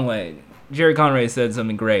Jerry Conway said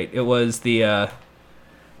something great. It was the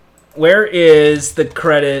where is the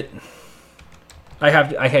credit?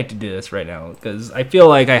 I hate to do this right now because I feel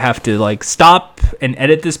like I have to like stop and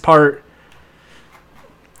edit this part,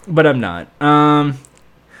 but I'm not.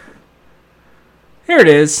 Here it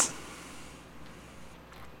is.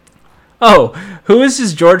 Oh, who is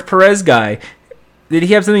this George Perez guy? Did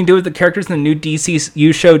he have something to do with the characters in the new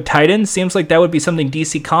DCU show Titans? Seems like that would be something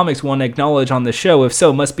DC Comics want to acknowledge on the show. If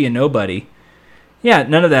so, it must be a nobody. Yeah,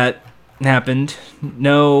 none of that happened.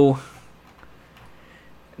 No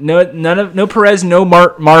Perez, no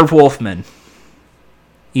Marv Wolfman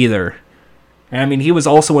either. I mean, he was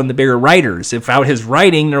also one of the bigger writers. Without his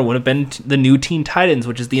writing, there would have been the new Teen Titans,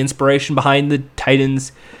 which is the inspiration behind the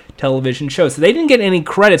Titans television show. So they didn't get any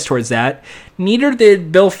credits towards that. Neither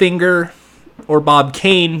did Bill Finger or Bob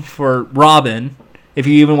Kane for Robin, if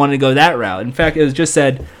you even wanted to go that route. In fact, it was just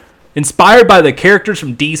said, inspired by the characters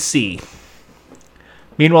from DC.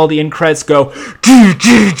 Meanwhile, the end credits go,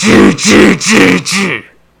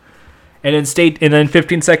 and then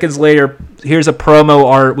 15 seconds later, here's a promo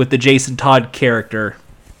art with the Jason Todd character.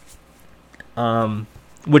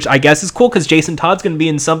 Which I guess is cool, because Jason Todd's going to be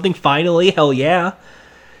in something finally, hell yeah.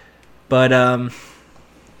 But,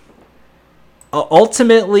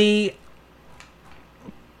 ultimately,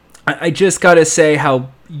 I just gotta say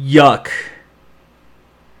how yuck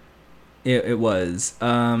it was.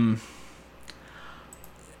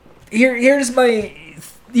 Here's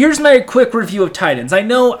my quick review of Titans. I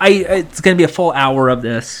know it's gonna be a full hour of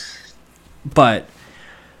this, but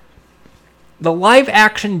the live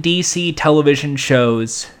action DC television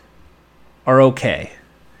shows are okay.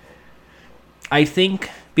 I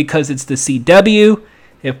think because it's the CW,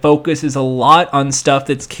 it focuses a lot on stuff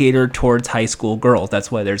that's catered towards high school girls.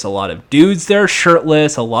 That's why there's a lot of dudes there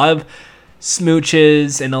shirtless, a lot of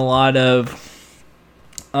smooches, and a lot of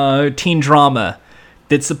teen drama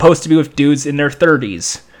that's supposed to be with dudes in their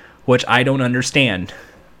 30s, which I don't understand.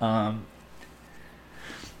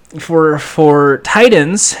 For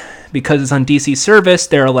Titans, because it's on DC service,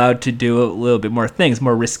 they're allowed to do a little bit more things,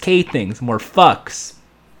 more risque things, more fucks,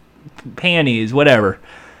 panties, whatever.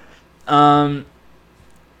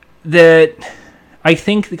 that I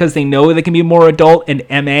think because they know they can be more adult and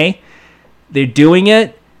MA, they're doing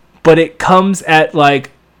it, but it comes at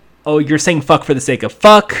like, oh, you're saying fuck for the sake of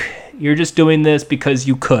fuck. You're just doing this because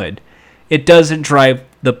you could. It doesn't drive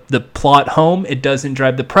the plot home. It doesn't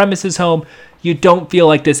drive the premises home. You don't feel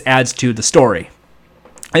like this adds to the story.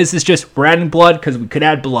 This is just, we're adding blood because we could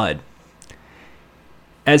add blood.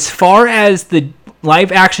 As far as the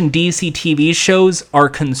live action DC TV shows are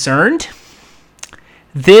concerned,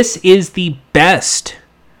 this is the best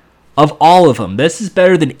of all of them. This is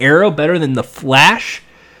better than Arrow, better than The Flash,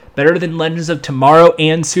 better than Legends of Tomorrow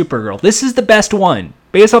and Supergirl. This is the best one.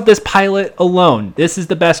 Based off this pilot alone, this is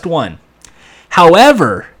the best one.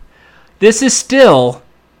 However, this is still,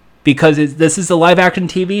 because this is a live action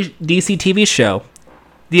DC TV show,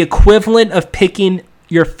 the equivalent of picking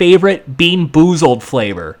your favorite Bean Boozled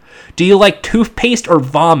flavor. Do you like toothpaste or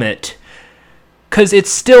vomit? Because it's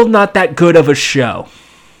still not that good of a show.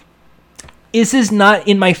 This is not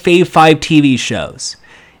in my fave 5 TV shows.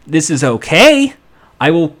 This is okay.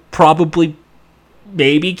 I will probably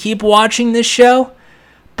maybe keep watching this show.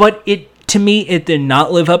 But to me, it did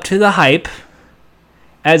not live up to the hype.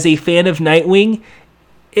 As a fan of Nightwing,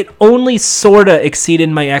 it only sorta exceeded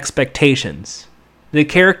my expectations. The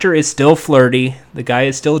character is still flirty. The guy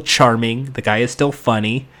is still charming. The guy is still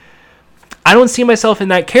funny. I don't see myself in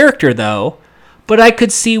that character, though, but I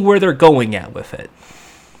could see where they're going at with it.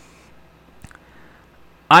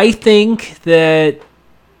 I think that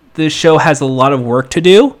the show has a lot of work to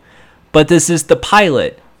do, but this is the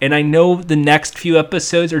pilot. And I know the next few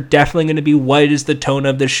episodes are definitely going to be what is the tone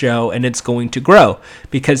of the show, and it's going to grow.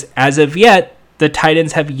 Because as of yet, the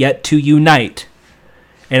Titans have yet to unite.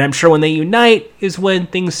 And I'm sure when they unite is when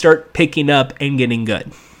things start picking up and getting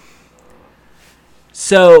good.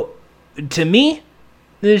 So, to me,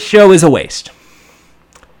 this show is a waste.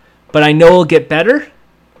 But I know it'll get better,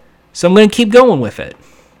 so I'm going to keep going with it.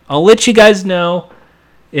 I'll let you guys know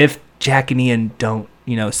if Jack and Ian don't,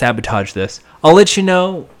 sabotage this. I'll let you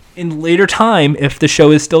know in later time if the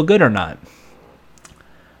show is still good or not.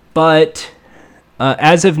 But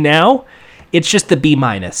as of now, it's just the B-.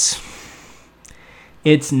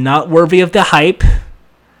 It's not worthy of the hype.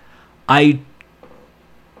 I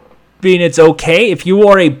mean, it's okay. If you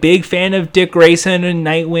are a big fan of Dick Grayson and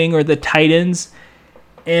Nightwing or the Titans,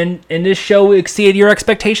 and this show exceeded your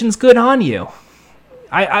expectations, good on you.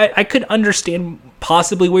 I could understand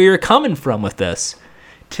possibly where you're coming from with this.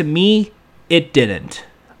 To me, it didn't.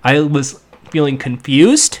 I was feeling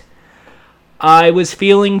confused. I was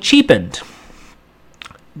feeling cheapened.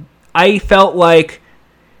 I felt like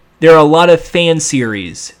there are a lot of fan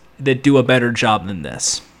series that do a better job than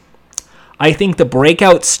this. I think the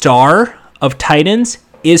breakout star of Titans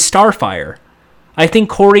is Starfire. I think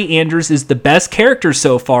Corey Andrews is the best character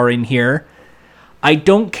so far in here. I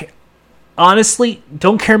honestly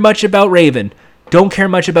don't care much about Raven. Don't care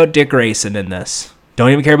much about Dick Grayson in this. Don't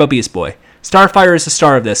even care about Beast Boy. Starfire is the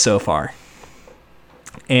star of this so far.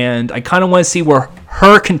 And I kind of want to see where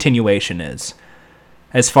her continuation is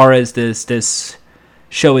as far as this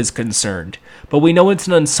show is concerned. But we know it's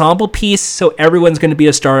an ensemble piece, so everyone's going to be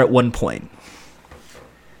a star at one point.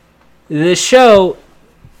 This show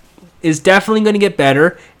is definitely going to get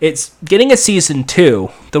better. It's getting a season 2.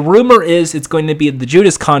 The rumor is it's going to be the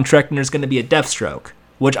Judas Contract and there's going to be a Deathstroke,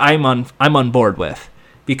 which I'm on board with.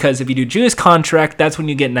 Because if you do Judas Contract, that's when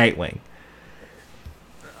you get Nightwing.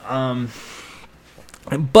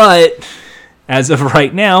 But as of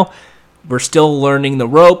right now, we're still learning the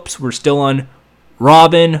ropes. We're still on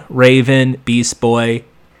Robin, Raven, Beast Boy,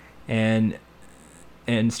 and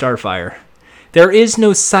Starfire. There is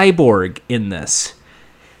no Cyborg in this.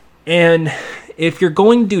 And if you're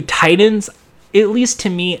going to do Titans, at least to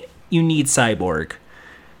me, you need Cyborg.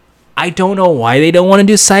 I don't know why they don't want to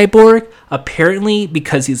do Cyborg. Apparently,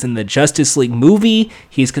 because he's in the Justice League movie,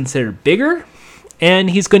 he's considered bigger.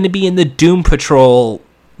 And he's going to be in the Doom Patrol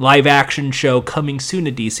live-action show coming soon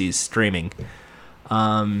to DC's streaming.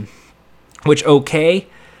 Which, okay.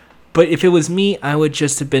 But if it was me, I would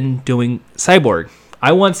just have been doing Cyborg.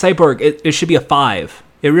 I want Cyborg. It should be a 5.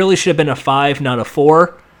 It really should have been a 5, not a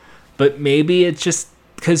 4. But maybe it's just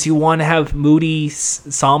because you want to have moody,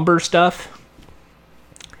 somber stuff.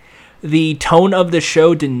 The tone of the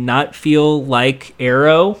show did not feel like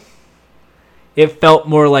Arrow. It felt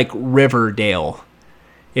more like Riverdale.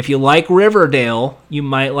 If you like Riverdale, you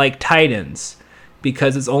might like Titans.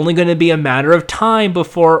 Because it's only going to be a matter of time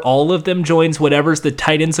before all of them joins whatever's the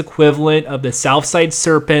Titans equivalent of the Southside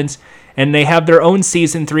Serpents. And they have their own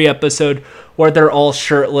season 3 episode where they're all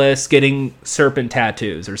shirtless getting serpent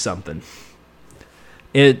tattoos or something.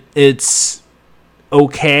 It's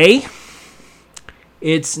okay.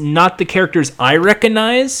 It's not the characters I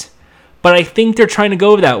recognize, but I think they're trying to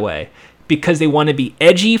go that way because they want to be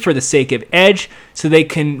edgy for the sake of edge, so they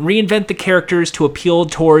can reinvent the characters to appeal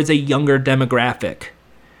towards a younger demographic.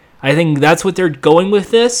 I think that's what they're going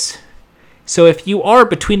with this. So if you are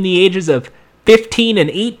between the ages of 15 and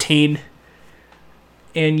 18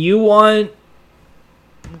 and you want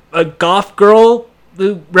a goth girl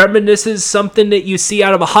who reminisces something that you see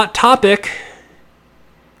out of a Hot Topic,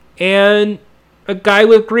 and a guy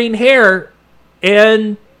with green hair,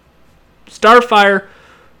 and Starfire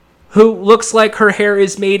who looks like her hair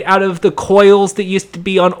is made out of the coils that used to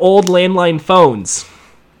be on old landline phones,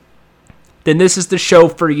 then this is the show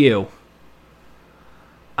for you.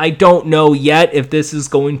 I don't know yet if this is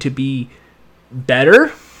going to be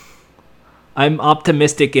better. I'm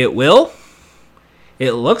optimistic it will.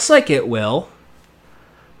 It looks like it will.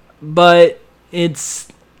 But it's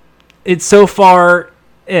so far,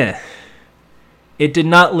 It did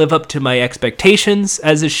not live up to my expectations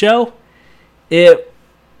as a show. It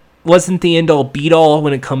wasn't the end-all beat-all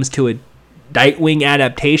when it comes to a Nightwing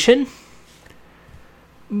adaptation.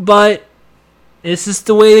 But is this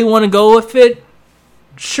the way they want to go with it?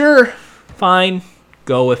 Sure, fine,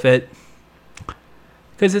 go with it.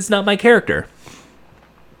 Because it's not my character.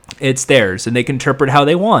 It's theirs, and they can interpret how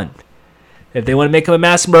they want. If they want to make him a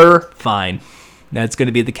mass murderer, fine. That's going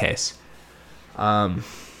to be the case.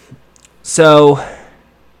 So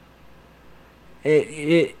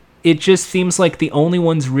it just seems like the only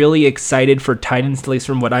ones really excited for Titans, at least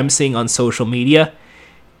from what I'm seeing on social media,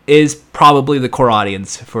 is probably the core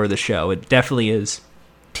audience for the show. It definitely is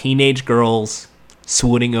teenage girls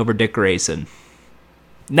swooning over Dick Grayson.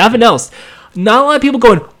 Nothing else. Not a lot of people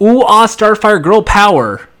going, ooh, ah, Starfire girl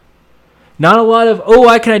power. Not a lot of, oh,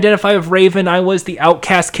 I can identify with Raven. I was the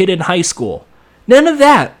outcast kid in high school. None of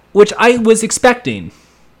that, which I was expecting.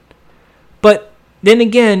 But then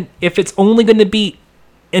again, if it's only going to be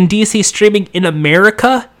in DC streaming in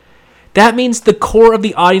America, that means the core of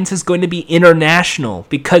the audience is going to be international,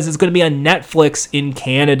 because it's going to be on Netflix in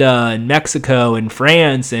Canada and Mexico and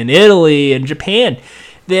France and Italy and Japan.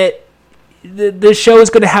 That the show is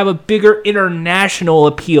going to have a bigger international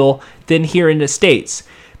appeal than here in the States.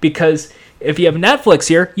 Because if you have Netflix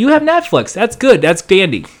here, you have Netflix. That's good. That's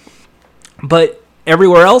dandy. But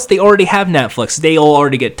everywhere else, they already have Netflix. They all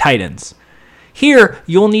already get Titans. Here,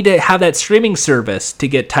 you'll need to have that streaming service to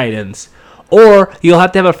get Titans. Or you'll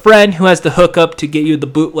have to have a friend who has the hookup to get you the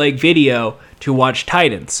bootleg video to watch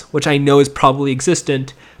Titans, which I know is probably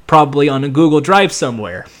existent, probably on a Google Drive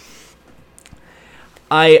somewhere.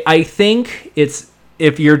 I think it's,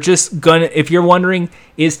 if you're wondering,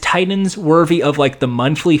 is Titans worthy of like the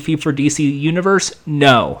monthly fee for DC Universe?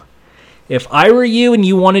 No. If I were you and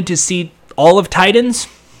you wanted to see all of Titans,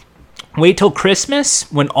 wait till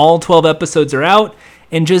Christmas when all 12 episodes are out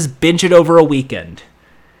and just binge it over a weekend.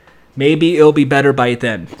 Maybe it'll be better by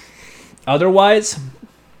then. Otherwise,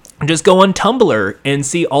 just go on Tumblr and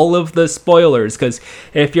see all of the spoilers, because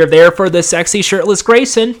if you're there for the sexy shirtless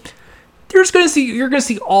Grayson, you're gonna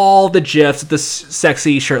see all the gifs of the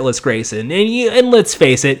sexy shirtless Grayson, and let's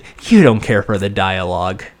face it, you don't care for the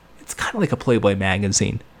dialogue. It's kind of like a Playboy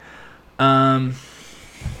magazine.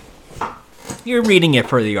 You're reading it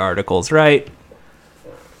for the articles, right?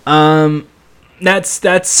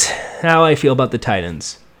 That's how I feel about the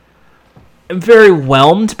Titans. I'm very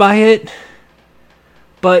whelmed by it,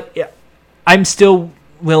 but I'm still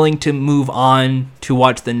willing to move on to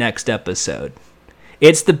watch the next episode.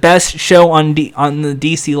 It's the best show on the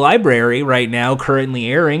DC library right now, currently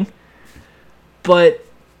airing, but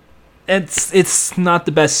it's not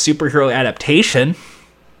the best superhero adaptation,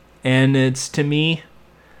 and it's, to me,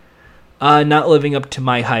 not living up to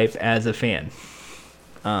my hype as a fan.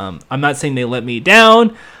 I'm not saying they let me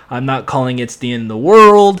down. I'm not calling it's the end of the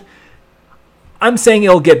world. I'm saying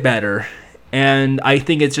it'll get better. And I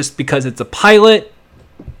think it's just because it's a pilot,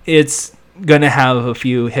 it's going to have a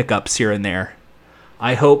few hiccups here and there.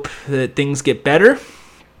 I hope that things get better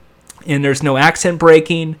and there's no accent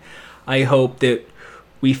breaking. I hope that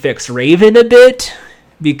we fix Raven a bit,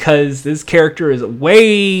 because this character is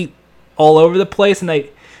way all over the place. And I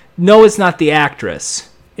know it's not the actress.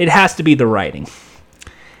 It has to be the writing.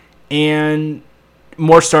 And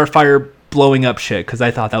more Starfire blowing up shit, because I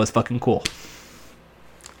thought that was fucking cool.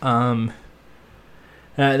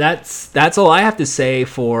 That's all I have to say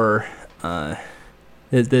for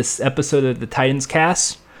this episode of the Titans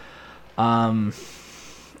cast. I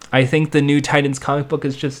think the new Titans comic book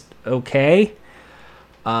is just okay.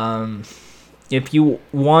 If you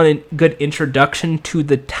want a good introduction to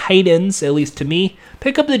the Titans, at least to me,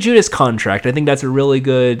 pick up the Judas Contract. I think that's a really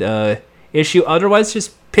good issue. Otherwise,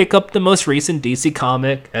 just pick up the most recent DC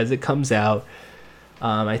comic as it comes out.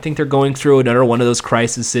 I think they're going through another one of those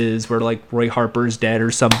crises where like Roy Harper's dead or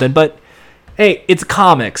something. But hey, it's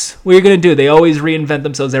comics. What are you gonna do? They always reinvent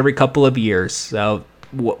themselves every couple of years. So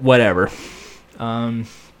whatever.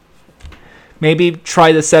 Maybe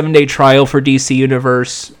try the 7-day trial for DC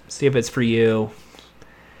Universe. See if it's for you.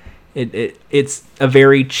 It's a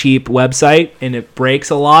very cheap website and it breaks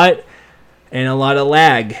a lot and a lot of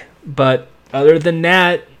lag. But other than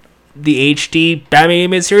that, the HD Batman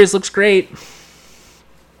animated series looks great.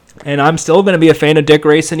 And I'm still going to be a fan of Dick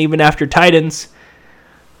Grayson even after Titans.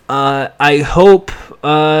 I hope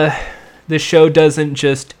the show doesn't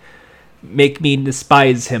just make me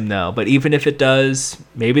despise him, though. But even if it does,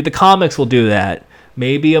 maybe the comics will do that.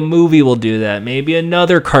 Maybe a movie will do that. Maybe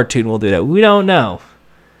another cartoon will do that. We don't know.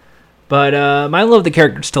 But my love of the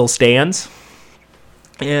character still stands.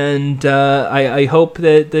 And I hope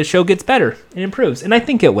that the show gets better and improves. And I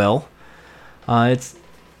think it will. It's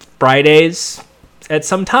Fridays at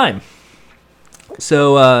some time.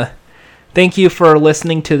 So thank you for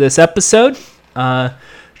listening to this episode.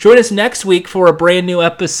 Join us next week for a brand new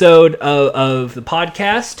episode of the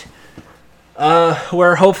podcast,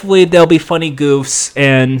 where hopefully there'll be funny goofs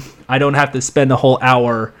and I don't have to spend a whole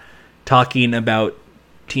hour talking about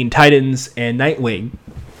Teen Titans and Nightwing.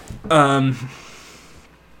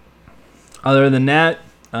 Other than that,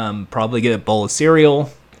 probably get a bowl of cereal,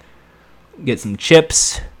 get some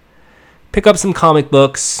chips, pick up some comic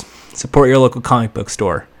books, support your local comic book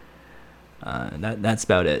store. That's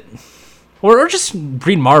about it. Or just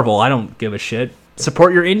read Marvel. I don't give a shit.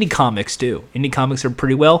 Support your indie comics, too. Indie comics are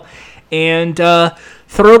pretty well. And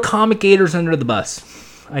throw Comic Gators under the bus.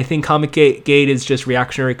 I think Comic Gate is just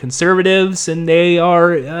reactionary conservatives, and they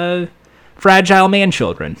are fragile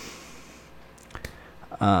man-children.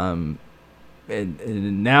 And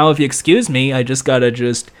now, if you excuse me, I just gotta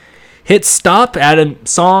hit stop, add a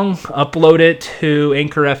song, upload it to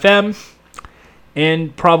Anchor FM,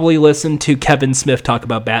 and probably listen to Kevin Smith talk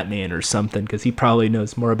about Batman or something, because he probably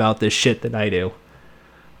knows more about this shit than I do.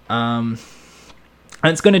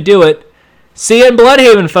 That's gonna do it. See you in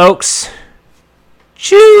Bloodhaven, folks.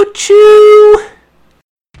 Choo choo!